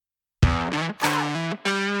Good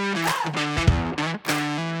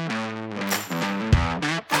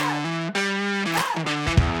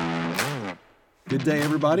day,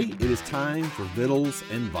 everybody. It is time for Vittles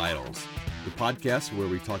and Vitals, the podcast where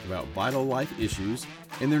we talk about vital life issues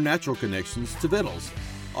and their natural connections to vittles,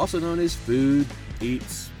 also known as food,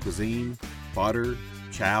 eats, cuisine, fodder,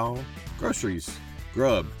 chow, groceries,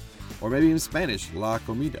 grub, or maybe in Spanish, la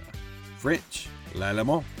comida, French,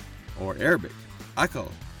 l'aliment, or Arabic,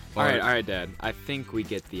 akal. All right, Dad. I think we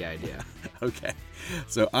get the idea. Okay.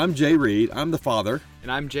 So I'm Jay Reed. I'm the father.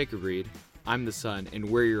 And I'm Jacob Reed. I'm the son, and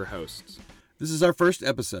we're your hosts. This is our first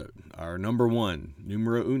episode, our number one,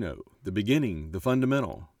 numero uno, the beginning, the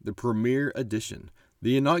fundamental, the premiere edition,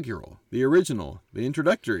 the inaugural, the original, the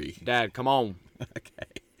introductory. Dad, come on.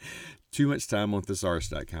 Okay. Too much time on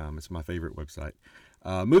thesaurus.com. It's my favorite website.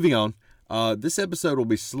 Moving on. This episode will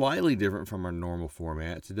be slightly different from our normal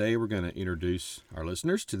format. Today we're going to introduce our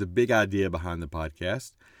listeners to the big idea behind the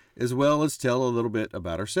podcast, as well as tell a little bit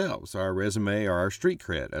about ourselves, our resume or our street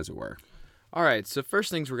cred, as it were. All right, so first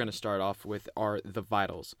things we're going to start off with are the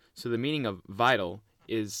vitals. So the meaning of vital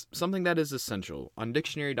is something that is essential. On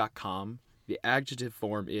dictionary.com, the adjective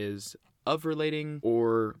form is of relating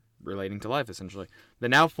or relating to life, essentially. The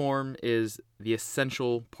noun form is the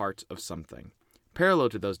essential part of something. Parallel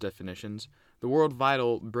to those definitions, the word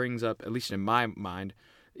vital brings up, at least in my mind,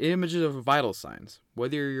 images of vital signs.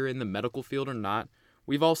 Whether you're in the medical field or not,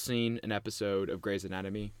 we've all seen an episode of Grey's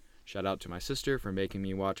Anatomy. Shout out to my sister for making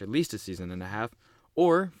me watch at least a season and a half.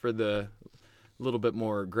 Or for the little bit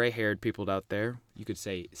more gray-haired people out there, you could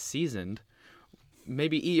say seasoned,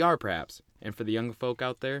 maybe ER perhaps. And for the young folk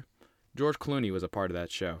out there, George Clooney was a part of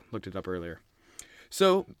that show. Looked it up earlier.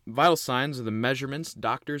 So, vital signs are the measurements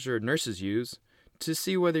doctors or nurses use to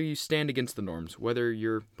see whether you stand against the norms, whether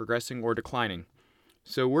you're progressing or declining.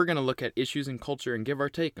 So we're going to look at issues in culture and give our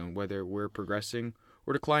take on whether we're progressing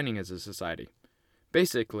or declining as a society.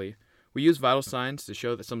 Basically, we use vital signs to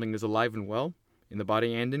show that something is alive and well in the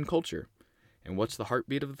body and in culture. And what's the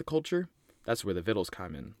heartbeat of the culture? That's where the vittles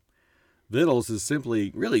come in. Vittles is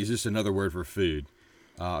really just another word for food.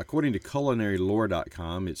 According to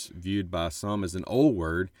culinarylore.com, it's viewed by some as an old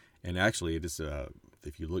word, and actually it is,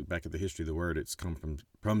 if you look back at the history of the word, it's comes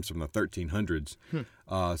from the 1300s.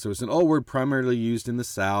 So it's an old word primarily used in the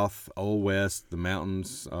South, Old West, the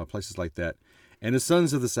mountains, places like that. And as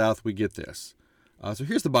sons of the South, we get this. So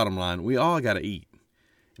here's the bottom line. We all got to eat.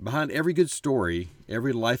 Behind every good story,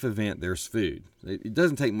 every life event, there's food. It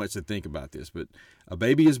doesn't take much to think about this, but a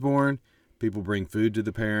baby is born, people bring food to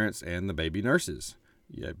the parents and the baby nurses.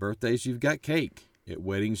 At birthdays, you've got cake. At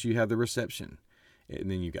weddings, you have the reception.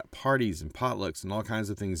 And then you've got parties and potlucks and all kinds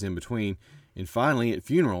of things in between. And finally, at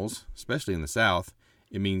funerals, especially in the South,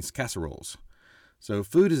 it means casseroles. So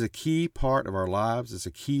food is a key part of our lives. It's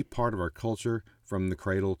a key part of our culture from the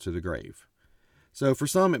cradle to the grave. So for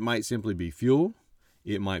some, it might simply be fuel.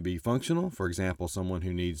 It might be functional. For example, someone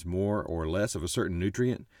who needs more or less of a certain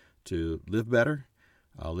nutrient to live better,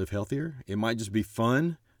 live healthier. It might just be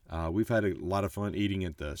fun. We've had a lot of fun eating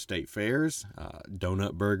at the state fairs,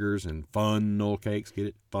 donut burgers and funnel cakes. Get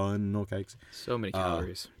it? Funnel cakes. So many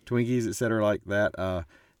calories. Twinkies, etc. like that.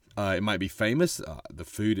 It might be famous, the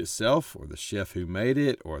food itself or the chef who made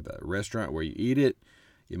it or the restaurant where you eat it.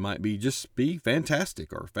 It might be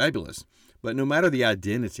fantastic or fabulous. But no matter the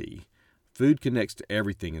identity, food connects to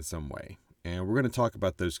everything in some way. And we're going to talk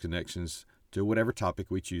about those connections to whatever topic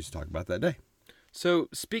we choose to talk about that day. So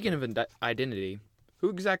speaking of identity, who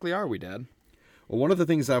exactly are we, Dad? Well, one of the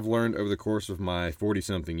things I've learned over the course of my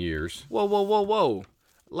 40-something years... Whoa.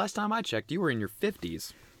 Last time I checked, you were in your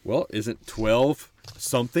 50s. Well, isn't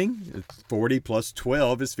 12-something? 40 plus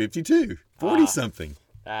 12 is 52. 40-something.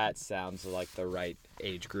 That sounds like the right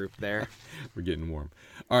age group there. We're getting warm.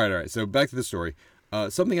 All right. So back to the story.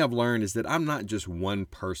 Something I've learned is that I'm not just one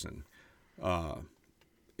person.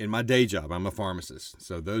 In my day job, I'm a pharmacist.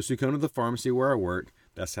 So those who come to the pharmacy where I work,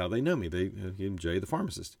 that's how they know me. I'm Jay the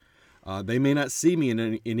pharmacist. They may not see me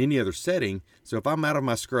in any other setting. So if I'm out of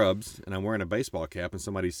my scrubs and I'm wearing a baseball cap and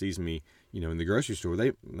somebody sees me, in the grocery store,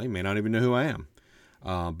 they may not even know who I am.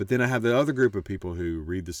 But then I have the other group of people who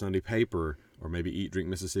read the Sunday paper or maybe Eat, Drink,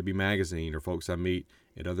 Mississippi magazine or folks I meet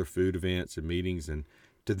at other food events and meetings. And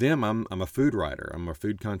to them, I'm a food writer. I'm a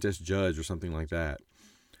food contest judge or something like that.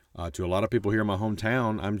 To a lot of people here in my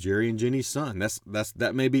hometown, I'm Jerry and Jenny's son.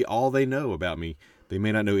 That may be all they know about me. They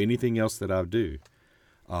may not know anything else that I do.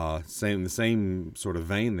 The same sort of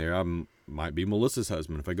vein there, I might be Melissa's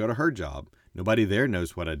husband. If I go to her job, nobody there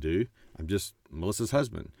knows what I do. I'm just Melissa's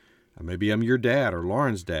husband. Maybe I'm your dad or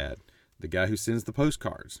Lauren's dad, the guy who sends the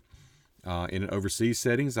postcards. In overseas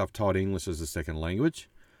settings, I've taught English as a second language.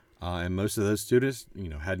 And most of those students,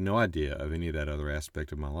 had no idea of any of that other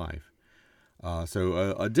aspect of my life.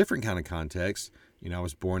 So a different kind of context. I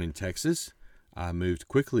was born in Texas. I moved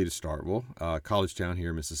quickly to Starkville, a college town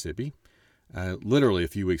here in Mississippi, literally a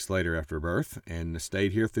few weeks later after birth, and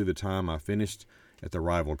stayed here through the time I finished at the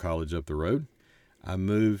rival college up the road. I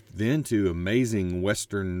moved then to amazing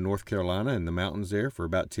western North Carolina in the mountains there for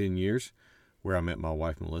about 10 years, where I met my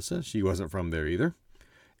wife, Melissa. She wasn't from there either,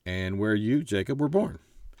 and where you, Jacob, were born.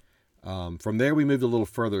 From there, we moved a little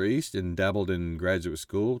further east and dabbled in graduate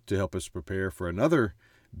school to help us prepare for another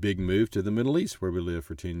big move to the Middle East, where we lived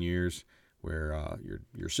for 10 years, where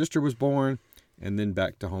your sister was born, and then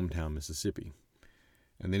back to hometown Mississippi.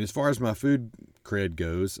 And then as far as my food cred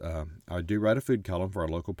goes, I do write a food column for our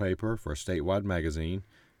local paper, for a statewide magazine.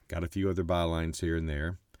 Got a few other bylines here and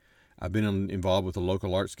there. I've been involved with the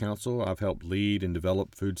local arts council. I've helped lead and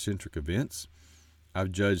develop food-centric events.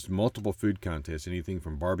 I've judged multiple food contests, anything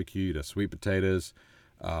from barbecue to sweet potatoes,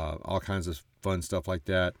 all kinds of fun stuff like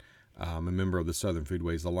that. I'm a member of the Southern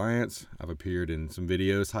Foodways Alliance. I've appeared in some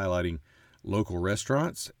videos highlighting local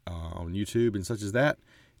restaurants on YouTube and such as that.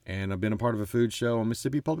 And I've been a part of a food show on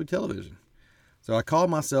Mississippi Public Television. So I call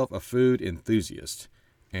myself a food enthusiast.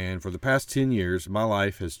 And for the past 10 years, my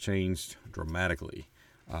life has changed dramatically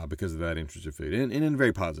because of that interest in food, and in a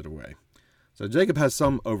very positive way. So Jacob has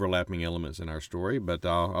some overlapping elements in our story, but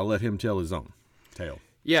I'll let him tell his own tale.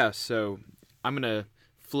 Yeah, so I'm going to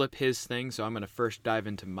flip his thing. So I'm going to first dive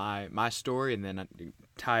into my story, and then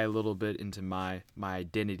tie a little bit into my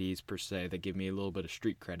identities, per se, that give me a little bit of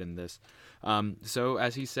street cred in this. So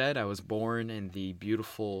as he said, I was born in the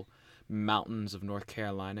beautiful mountains of North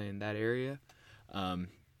Carolina in that area.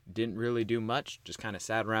 Didn't really do much, just kind of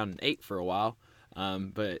sat around and ate for a while,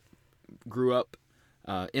 but grew up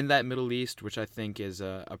in that Middle East, which I think is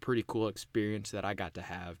a pretty cool experience that I got to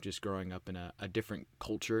have, just growing up in a different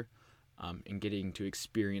culture, and getting to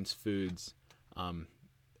experience foods,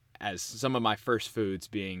 as some of my first foods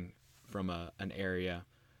being from an area,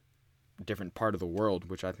 different part of the world,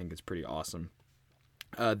 which I think is pretty awesome.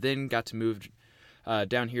 Then got to move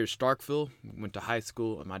down here to Starkville, went to high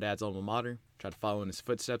school at my dad's alma mater, tried to follow in his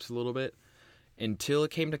footsteps a little bit, until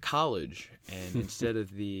it came to college, and instead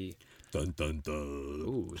of the... Dun, dun, dun.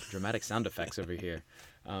 Ooh, dramatic sound effects over here.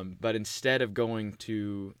 But instead of going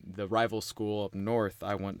to the rival school up north,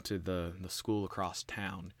 I went to the school across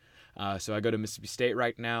town. So I go to Mississippi State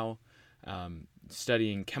right now,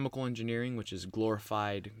 studying chemical engineering, which is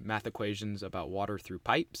glorified math equations about water through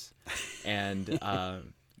pipes, and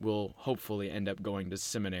will hopefully end up going to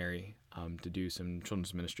seminary to do some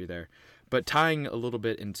children's ministry there. But tying a little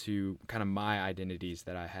bit into kind of my identities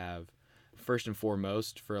that I have, first and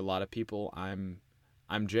foremost, for a lot of people, I'm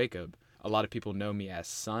Jacob. A lot of people know me as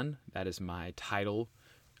son. That is my title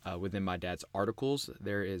within my dad's articles.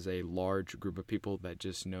 There is a large group of people that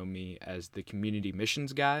just know me as the community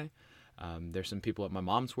missions guy. There's some people at my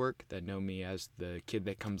mom's work that know me as the kid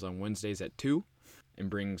that comes on Wednesdays at 2 and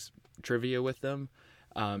brings trivia with them.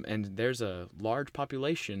 And there's a large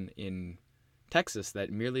population in Texas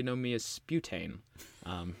that merely know me as Sputane,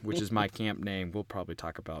 which is my camp name. We'll probably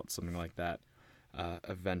talk about something like that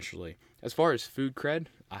eventually. As far as food cred,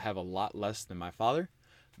 I have a lot less than my father,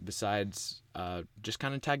 besides just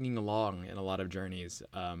kind of tagging along in a lot of journeys.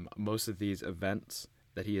 Most of these events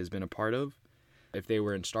that he has been a part of, if they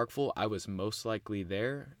were in Starkville, I was most likely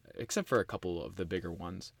there, except for a couple of the bigger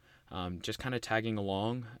ones. Just kind of tagging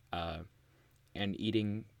along and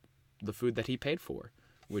eating the food that he paid for,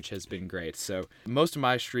 which has been great. So most of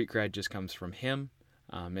my street cred just comes from him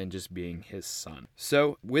and just being his son.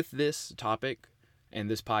 So with this topic and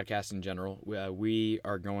this podcast in general, we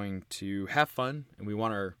are going to have fun, and we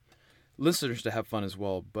want our listeners to have fun as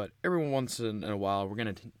well. But every once in a while, we're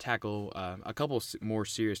going to tackle a couple more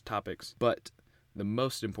serious topics. But the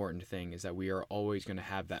most important thing is that we are always going to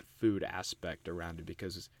have that food aspect around it,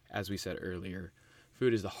 because, as we said earlier,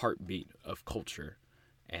 food is the heartbeat of culture,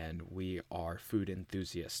 and we are food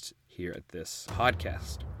enthusiasts here at this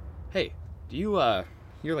podcast. Hey, do you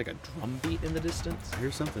hear like a drum beat in the distance? I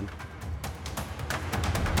hear something.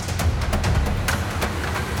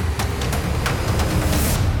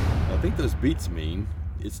 I think those beats mean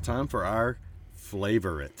it's time for our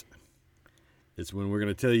Flavor It. It's when we're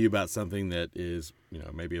going to tell you about something that is,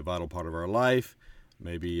 maybe a vital part of our life,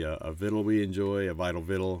 maybe a victual we enjoy, a vital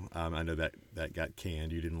victual. I know that got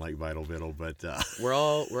canned. You didn't like vital victual, but we're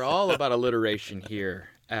all about alliteration here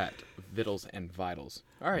at Vittles and Vitals.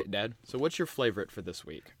 All right, Dad. So what's your Flavor It for this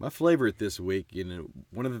week? My Flavor It this week,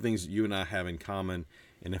 one of the things that you and I have in common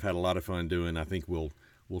and have had a lot of fun doing, I think we'll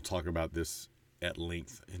talk about this at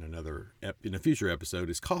length in a future episode,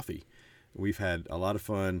 is coffee. we've had a lot of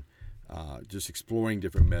fun just exploring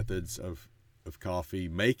different methods of coffee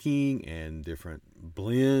making and different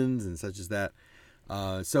blends and such as that.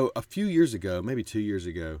 So a few years ago, maybe 2 years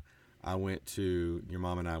ago, your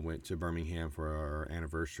mom and I went to Birmingham for our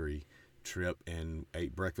anniversary trip and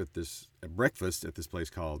ate breakfast at this place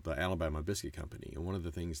called the Alabama Biscuit Company. And one of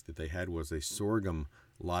the things that they had was a sorghum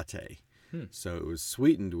latte. So it was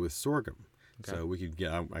sweetened with sorghum. Okay. So we could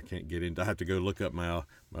get, I can't get into, I have to go look up my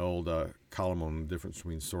old column on the difference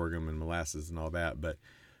between sorghum and molasses and all that. But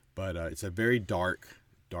it's a very dark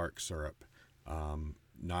syrup,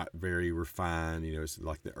 not very refined. It's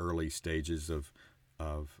like the early stages of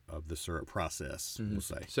the syrup process, we'll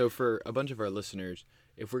say. So for a bunch of our listeners,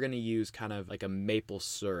 if we're going to use kind of like a maple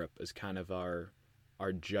syrup as kind of our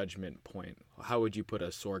judgment point, how would you put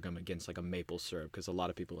a sorghum against like a maple syrup? Because a lot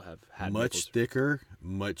of people have had much thicker,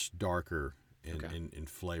 much darker in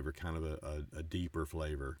flavor, kind of a deeper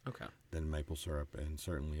flavor than maple syrup. And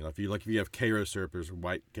certainly, if you have Karo syrup, there's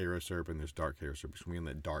white Karo syrup and there's dark Karo syrup. It's on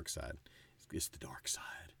that dark side. It's the dark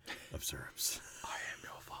side of syrups. I am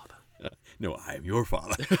your father. No, I am your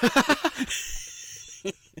father.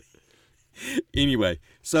 Anyway,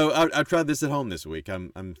 so I tried this at home this week.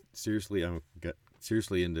 I'm seriously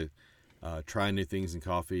into trying new things in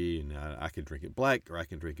coffee, and I can drink it black or I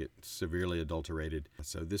can drink it severely adulterated.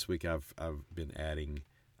 So this week I've been adding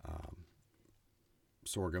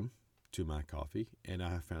sorghum to my coffee, and I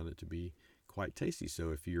have found it to be quite tasty. So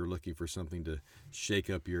if you're looking for something to shake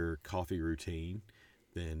up your coffee routine,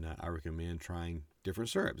 then I recommend trying different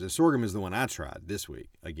syrups. And sorghum is the one I tried this week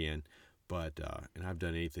again. But and I've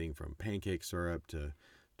done anything from pancake syrup to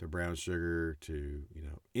brown sugar to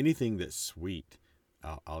anything that's sweet.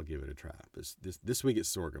 I'll give it a try. This week it's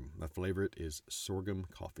sorghum. My favorite is sorghum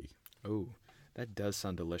coffee. Oh, that does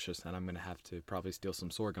sound delicious, and I'm gonna have to probably steal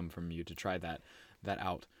some sorghum from you to try that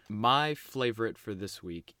out. My favorite for this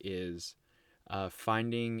week is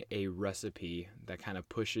finding a recipe that kind of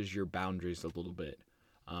pushes your boundaries a little bit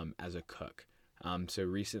as a cook. So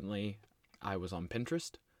recently I was on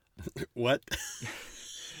Pinterest. What?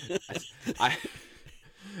 I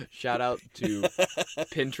shout out to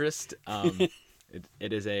Pinterest.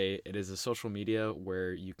 It is a social media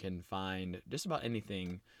where you can find just about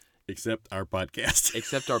anything except our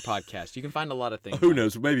podcast. You can find a lot of things. Who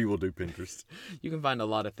knows? Maybe we'll do Pinterest. You can find a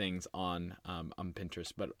lot of things on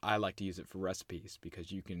Pinterest, but I like to use it for recipes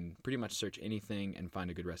because you can pretty much search anything and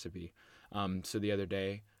find a good recipe. So the other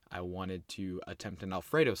day I wanted to attempt an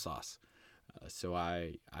Alfredo sauce. So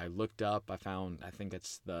I looked up, I think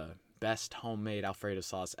it's the best homemade Alfredo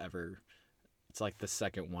sauce ever. It's like the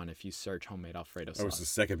second one if you search homemade Alfredo sauce. Oh, it's the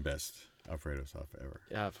second best Alfredo sauce ever.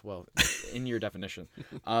 Yeah, well, in your definition.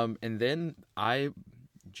 And then I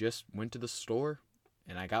just went to the store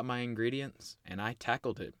and I got my ingredients and I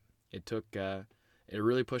tackled it. It took, it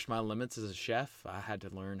really pushed my limits as a chef. I had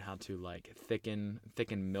to learn how to like thicken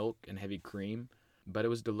milk and heavy cream. But it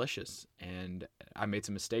was delicious, and I made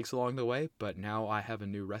some mistakes along the way, but now I have a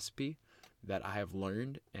new recipe that I have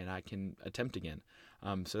learned, and I can attempt again.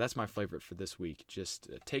 So that's my favorite for this week, just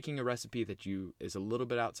taking a recipe that is a little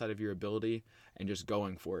bit outside of your ability and just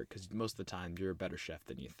going for it, because most of the time you're a better chef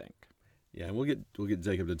than you think. Yeah, and we'll get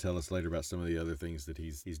Jacob to tell us later about some of the other things that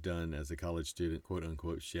he's done as a college student,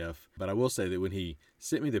 quote-unquote chef. But I will say that when he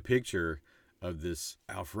sent me the picture of this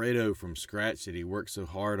Alfredo from scratch that he worked so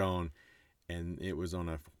hard on, and it was on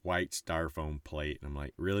a white styrofoam plate. And I'm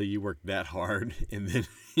like, really? You worked that hard? And then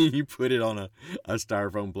you put it on a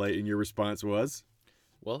styrofoam plate, and your response was?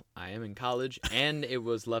 Well, I am in college, and it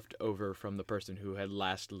was left over from the person who had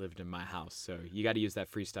last lived in my house. So you got to use that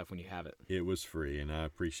free stuff when you have it. It was free, and I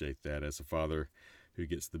appreciate that. As a father who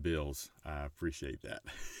gets the bills, I appreciate that.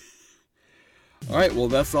 All right, well,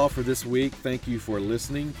 that's all for this week. Thank you for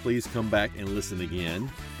listening. Please come back and listen again.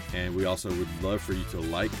 And we also would love for you to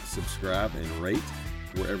like, subscribe, and rate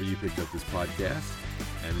wherever you picked up this podcast.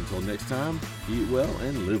 And until next time, eat well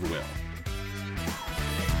and live well.